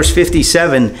out. Verse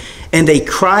 57, and they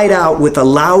cried out with a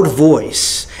loud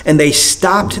voice, and they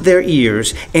stopped their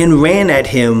ears and ran at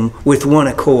him with one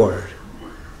accord.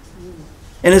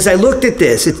 And as I looked at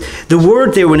this, the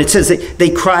word there, when it says that they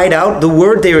cried out, the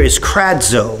word there is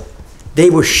kradzo. They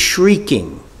were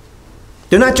shrieking.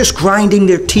 They're not just grinding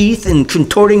their teeth and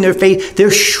contorting their face. They're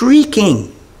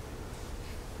shrieking.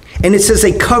 And it says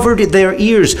they covered their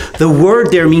ears. The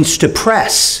word there means to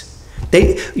press.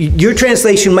 Your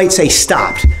translation might say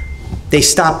stopped. They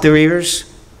stopped their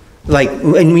ears. Like,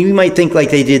 and we might think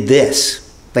like they did this.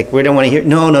 Like, we don't want to hear.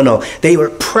 No. They were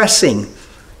pressing.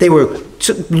 They were,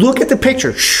 look at the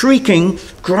picture, shrieking,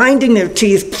 grinding their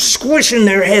teeth, squishing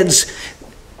their heads.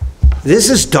 This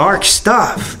is dark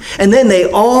stuff. And then they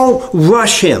all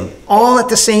rush him, all at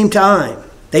the same time.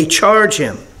 They charge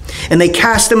him. And they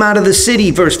cast him out of the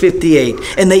city, verse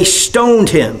 58. And they stoned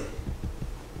him.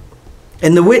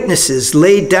 And the witnesses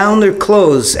laid down their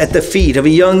clothes at the feet of a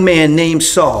young man named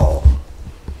Saul.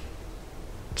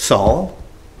 Saul?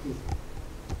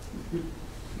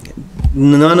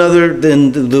 None other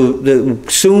than the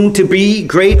soon-to-be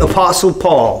great Apostle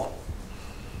Paul.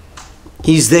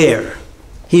 He's there.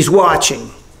 He's watching.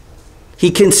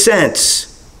 He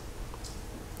consents.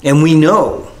 And we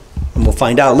know, and we'll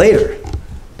find out later,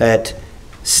 that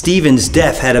Stephen's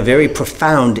death had a very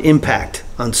profound impact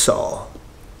on Saul.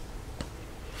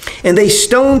 And they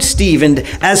stoned Stephen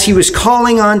as he was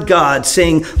calling on God,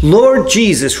 saying, Lord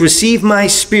Jesus, receive my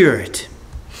spirit.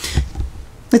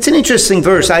 It's an interesting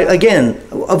verse.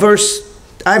 A verse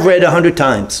I've read 100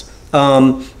 times.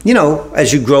 You know,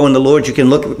 as you grow in the Lord, you can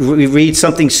read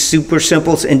something super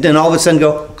simple, and then all of a sudden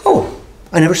go, oh,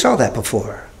 I never saw that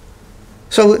before.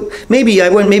 So maybe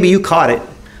you caught it.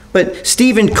 But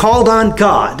Stephen called on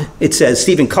God. It says,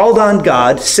 Stephen called on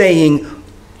God, saying,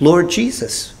 Lord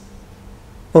Jesus.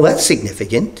 Well, that's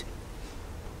significant.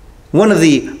 One of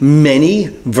the many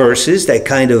verses that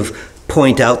kind of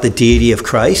point out the deity of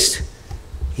Christ.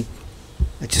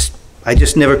 I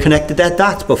just never connected that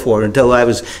dots before until I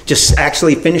was just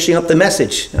actually finishing up the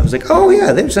message. I was like, oh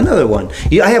yeah, there's another one.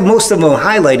 I have most of them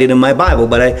highlighted in my Bible,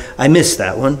 but I missed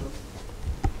that one.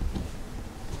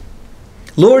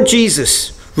 Lord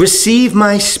Jesus, receive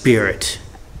my spirit.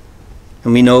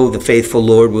 And we know the faithful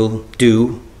Lord will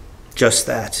do just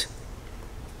that.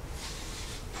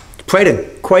 Quite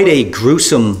a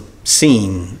gruesome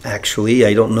scene, actually.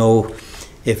 I don't know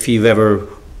if you've ever,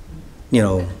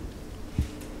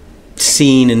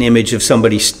 seen an image of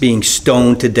somebody being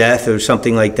stoned to death or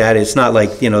something like that. It's not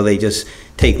like, they just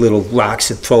take little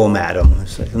rocks and throw them at them.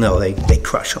 It's like, no, they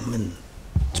crush them, and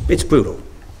it's brutal.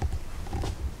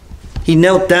 He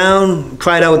knelt down,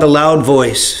 cried out with a loud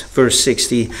voice, verse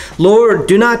 60, Lord,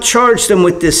 do not charge them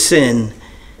with this sin.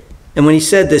 And when he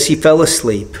said this, he fell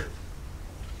asleep.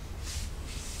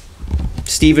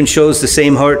 Stephen shows the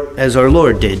same heart as our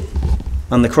Lord did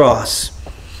on the cross.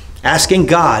 asking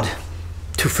God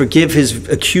to forgive his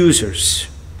accusers.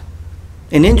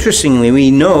 And interestingly,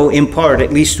 we know in part,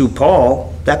 at least through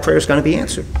Paul, that prayer is going to be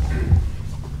answered.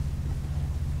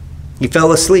 He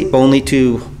fell asleep only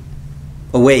to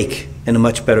awake in a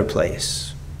much better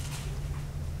place.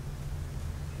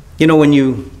 You know, when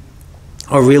you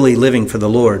are really living for the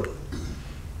Lord,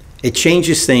 it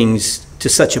changes things to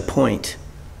such a point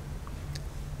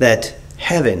that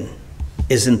heaven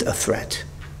isn't a threat.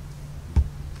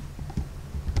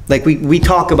 Like we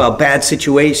talk about bad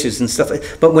situations and stuff,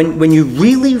 but when you're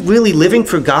really, really living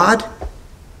for God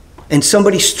and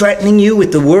somebody's threatening you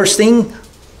with the worst thing,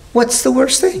 what's the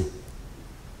worst thing?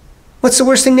 What's the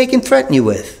worst thing they can threaten you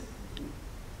with?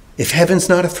 If heaven's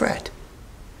not a threat.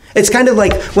 It's kind of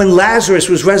like when Lazarus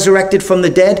was resurrected from the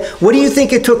dead. What do you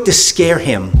think it took to scare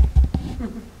him?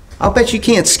 I'll bet you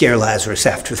can't scare Lazarus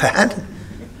after that.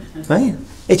 Right?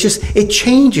 It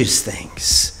changes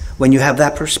things when you have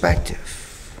that perspective.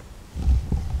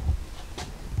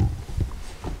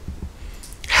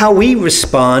 How we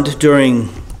respond during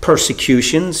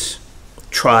persecutions,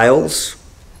 trials,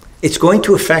 it's going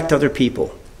to affect other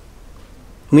people.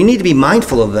 We need to be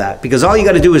mindful of that, because all you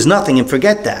got to do is nothing and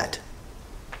forget that.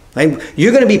 Right?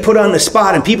 You're going to be put on the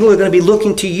spot and people are going to be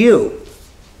looking to you.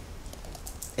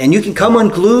 And you can come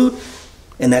unglued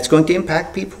and that's going to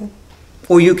impact people.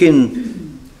 Or you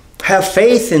can have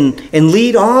faith and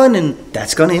lead on and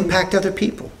that's going to impact other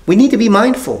people. We need to be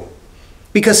mindful,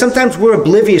 because sometimes we're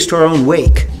oblivious to our own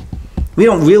wake. We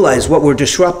don't realize what we're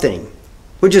disrupting.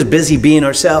 We're just busy being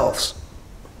ourselves.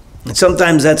 And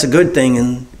sometimes that's a good thing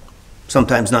and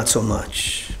sometimes not so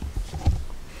much.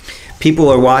 People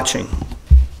are watching.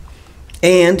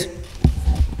 And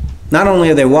not only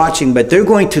are they watching, but they're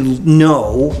going to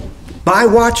know by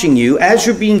watching you, as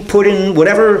you're being put in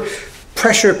whatever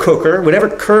pressure cooker, whatever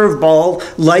curveball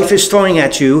life is throwing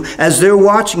at you, as they're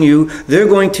watching you, they're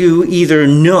going to either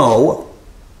know,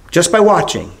 just by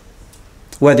watching,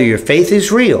 whether your faith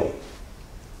is real,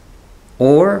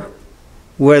 or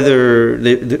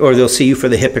they'll see you for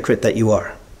the hypocrite that you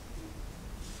are.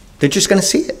 They're just going to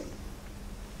see it.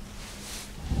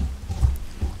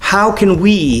 How can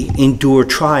we endure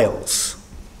trials?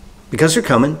 Because they're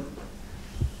coming.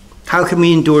 How can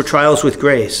we endure trials with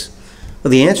grace?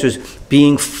 Well, the answer is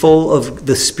being full of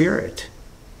the Spirit.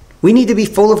 We need to be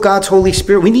full of God's Holy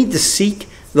Spirit. We need to seek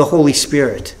the Holy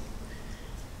Spirit.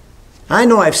 I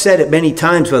know I've said it many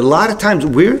times, but a lot of times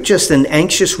we're just an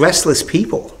anxious, restless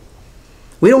people.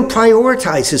 We don't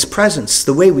prioritize His presence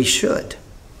the way we should.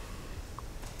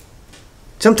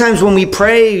 Sometimes when we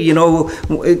pray, you know,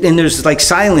 and there's like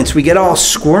silence, we get all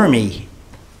squirmy.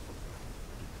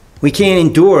 We can't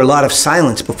endure a lot of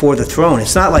silence before the throne.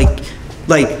 It's not like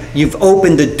you've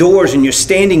opened the doors and you're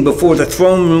standing before the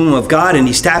throne room of God and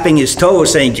He's tapping His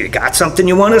toes saying, you got something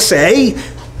you want to say?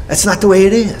 That's not the way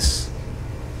it is.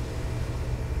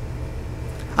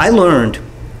 I learned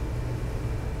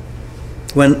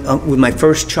when with my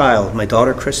first child, my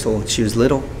daughter Crystal, when she was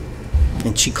little,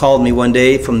 and she called me one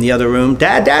day from the other room,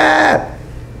 Dad, Dad.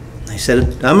 I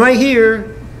said, I'm right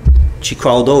here. She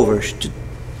crawled over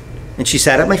and she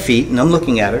sat at my feet and I'm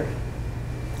looking at her.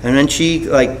 And then she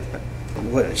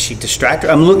she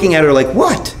distracted. I'm looking at her like,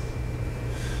 what?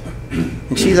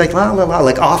 And she's like, la, la, la,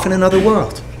 like off in another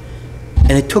world.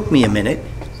 And it took me a minute.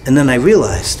 And then I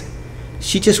realized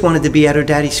she just wanted to be at her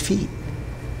daddy's feet.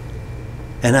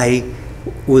 And I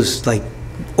was like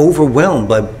overwhelmed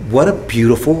by what a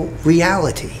beautiful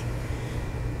reality.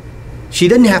 She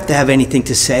didn't have to have anything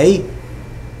to say.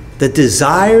 The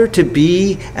desire to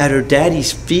be at her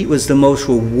daddy's feet was the most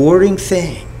rewarding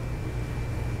thing.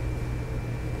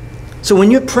 So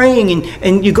when you're praying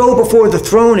and you go before the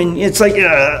throne and it's like,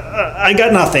 I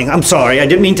got nothing. I'm sorry. I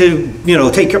didn't mean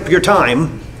to, take up your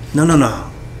time. No.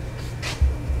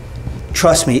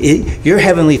 Trust me, your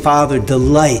Heavenly Father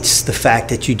delights the fact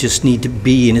that you just need to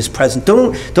be in His presence.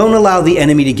 Don't allow the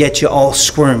enemy to get you all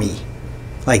squirmy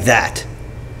like that.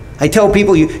 I tell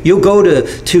people you'll go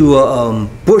to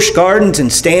Busch Gardens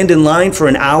and stand in line for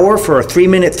an hour for a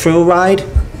 3-minute thrill ride.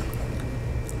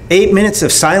 8 minutes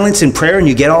of silence and prayer and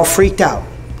you get all freaked out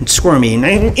and squirmy.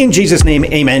 And in Jesus' name,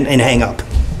 amen, and hang up.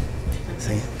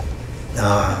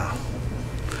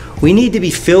 We need to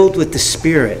be filled with the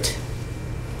Spirit.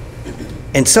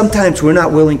 And sometimes we're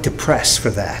not willing to press for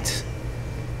that.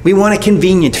 We want a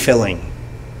convenient filling.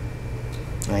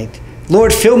 Right?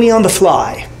 Lord, fill me on the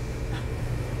fly.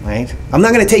 Right? I'm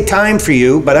not going to take time for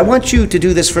you, but I want you to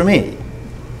do this for me.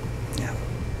 Yeah.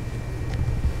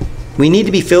 We need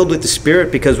to be filled with the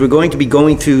Spirit because we're going to be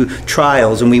going through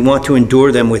trials and we want to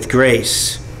endure them with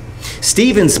grace.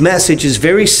 Stephen's message is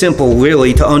very simple,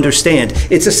 really, to understand.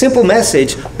 It's a simple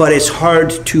message, but it's hard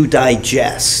to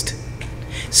digest.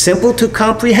 Simple to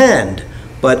comprehend,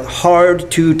 but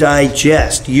hard to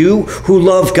digest. You who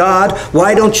love God,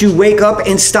 why don't you wake up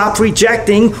and stop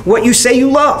rejecting what you say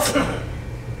you love?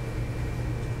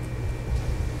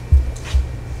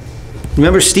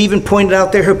 Remember, Stephen pointed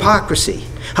out their hypocrisy,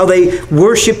 how they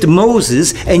worshipped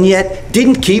Moses and yet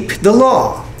didn't keep the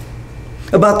law.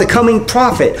 About the coming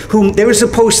prophet whom they were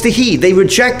supposed to heed. They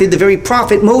rejected the very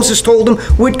prophet Moses told them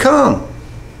would come.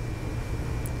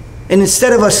 And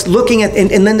instead of us looking at,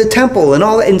 and then the temple and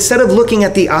all, instead of looking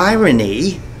at the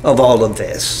irony of all of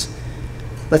this,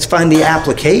 let's find the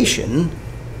application.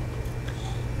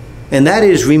 And that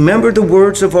is, remember the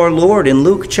words of our Lord in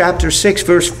Luke chapter 6,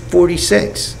 verse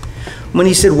 46. When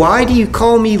he said, why do you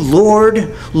call me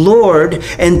Lord, Lord,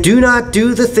 and do not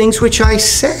do the things which I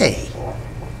say?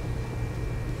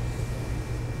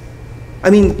 I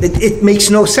mean, it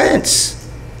makes no sense.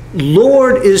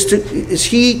 Lord is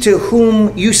he to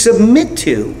whom you submit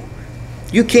to.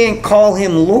 You can't call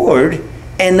him Lord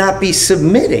and not be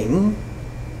submitting.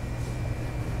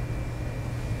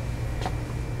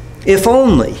 If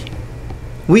only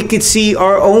we could see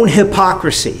our own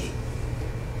hypocrisy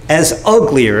as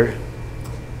uglier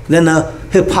than the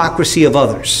hypocrisy of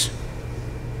others.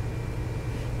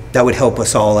 That would help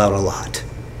us all out a lot.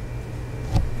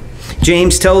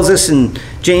 James tells us in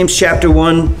James chapter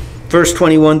 1, verse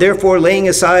 21, therefore laying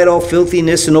aside all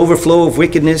filthiness and overflow of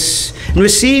wickedness, and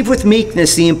receive with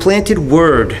meekness the implanted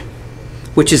word,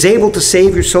 which is able to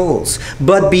save your souls.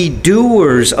 But be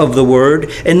doers of the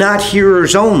word, and not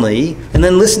hearers only. And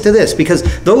then listen to this,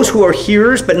 because those who are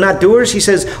hearers but not doers, he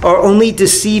says, are only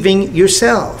deceiving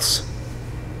yourselves.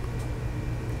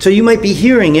 So you might be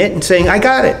hearing it and saying, I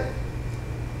got it.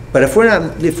 But if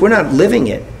we're not living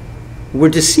it, we're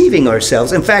deceiving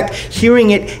ourselves. In fact,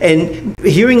 hearing it and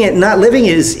not living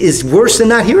it is worse than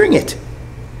not hearing it.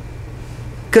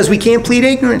 Because we can't plead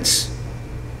ignorance.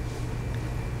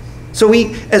 So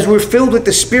as we're filled with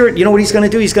the Spirit, you know what he's going to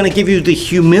do? He's going to give you the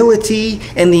humility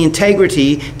and the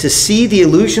integrity to see the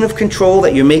illusion of control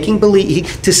that you're making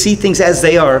believe, to see things as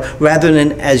they are rather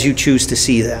than as you choose to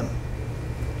see them.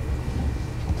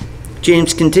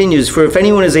 James continues, for if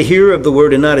anyone is a hearer of the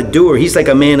word and not a doer, he's like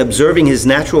a man observing his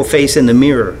natural face in the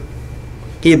mirror.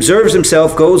 He observes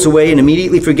himself, goes away, and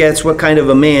immediately forgets what kind of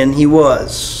a man he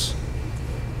was.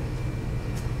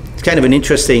 It's kind of an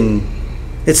interesting,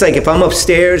 it's like if I'm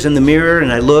upstairs in the mirror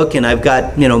and I look and I've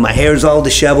got, my hair's all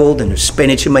disheveled and there's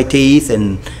spinach in my teeth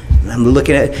and I'm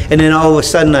looking at, and then all of a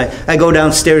sudden I go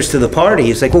downstairs to the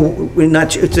party. It's like, well,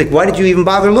 it's like, why did you even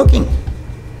bother looking?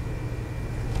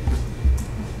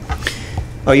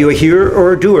 Are you a hearer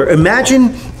or a doer?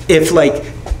 Imagine if,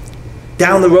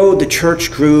 down the road the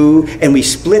church grew and we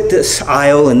split this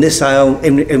aisle and this aisle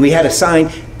and we had a sign,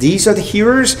 these are the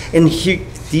hearers and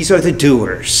these are the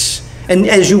doers. And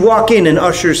as you walk in, an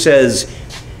usher says,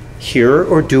 hearer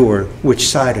or doer, which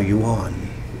side are you on?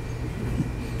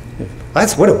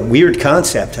 What a weird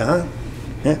concept, huh?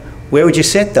 Yeah. Where would you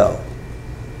sit, though?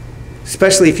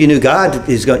 Especially if you knew God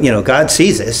is going, God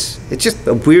sees us. It's just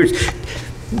a weird.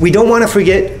 We don't want to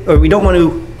forget, or we don't want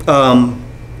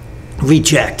to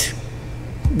reject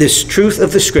this truth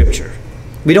of the Scripture.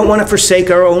 We don't want to forsake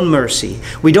our own mercy.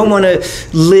 We don't want to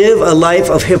live a life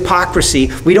of hypocrisy.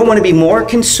 We don't want to be more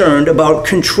concerned about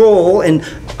control and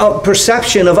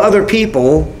perception of other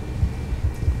people.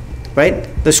 Right?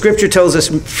 The Scripture tells us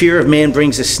fear of man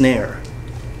brings a snare.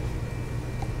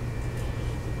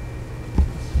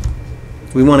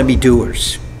 We want to be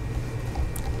doers.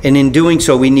 And in doing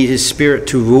so, we need His Spirit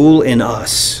to rule in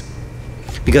us.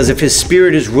 Because if His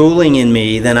Spirit is ruling in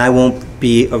me, then I won't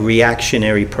be a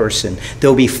reactionary person.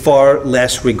 There'll be far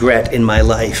less regret in my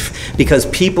life. Because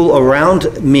people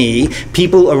around me,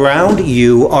 people around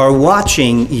you are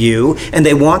watching you, and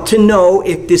they want to know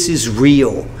if this is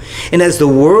real. And as the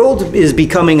world is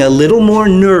becoming a little more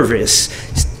nervous,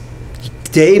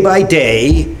 day by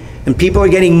day, and people are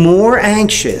getting more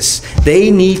anxious, they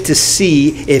need to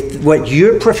see if what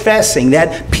you're professing,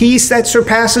 that peace that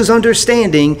surpasses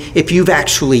understanding, if you've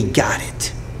actually got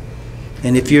it.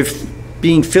 And if you're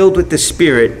being filled with the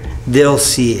Spirit, they'll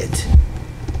see it.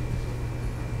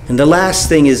 And the last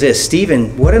thing is this,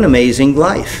 Stephen, what an amazing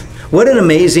life. What an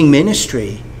amazing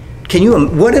ministry.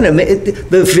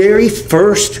 The very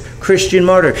first Christian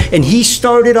martyr. And he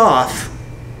started off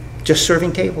just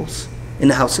serving tables in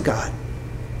the house of God.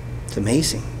 It's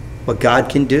amazing what God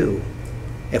can do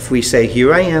if we say,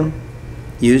 here I am,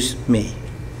 use me.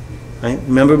 Right?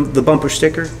 Remember the bumper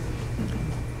sticker?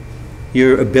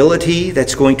 Your ability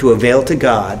that's going to avail to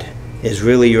God is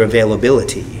really your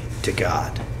availability to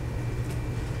God.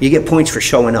 You get points for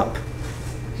showing up,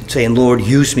 saying, Lord,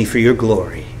 use me for your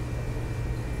glory.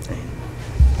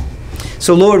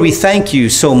 So, Lord, we thank you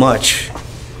so much.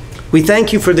 We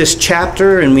thank you for this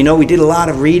chapter, and we know we did a lot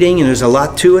of reading, and there's a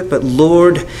lot to it, but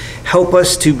Lord, help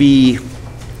us to be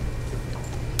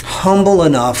humble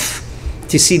enough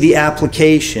to see the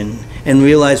application and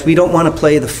realize we don't want to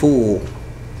play the fool.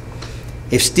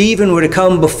 If Stephen were to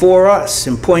come before us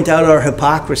and point out our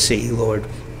hypocrisy, Lord,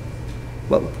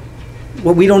 well,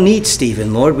 we don't need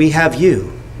Stephen, Lord. We have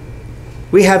you.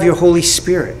 We have your Holy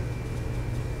Spirit.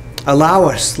 Allow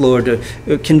us, Lord,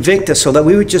 to convict us so that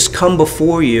we would just come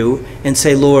before you and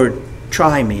say, Lord,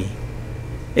 try me.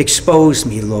 Expose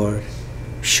me, Lord.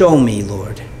 Show me,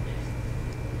 Lord.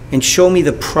 And show me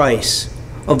the price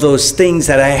of those things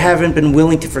that I haven't been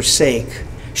willing to forsake.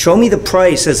 Show me the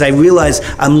price as I realize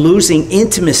I'm losing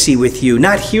intimacy with you,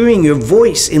 not hearing your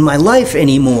voice in my life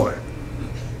anymore.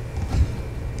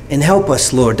 And help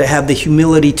us, Lord, to have the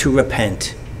humility to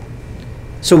repent,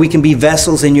 so we can be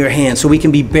vessels in your hands, so we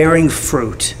can be bearing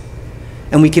fruit,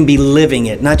 and we can be living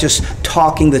it, not just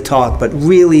talking the talk, but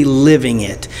really living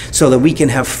it, so that we can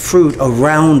have fruit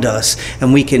around us,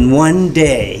 and we can one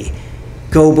day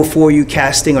go before you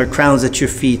casting our crowns at your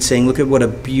feet, saying, look at what a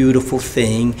beautiful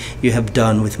thing you have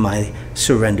done with my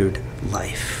surrendered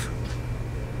life.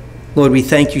 Lord, we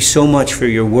thank you so much for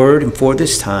your word and for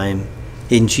this time.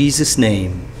 In Jesus'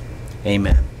 name,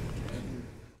 amen.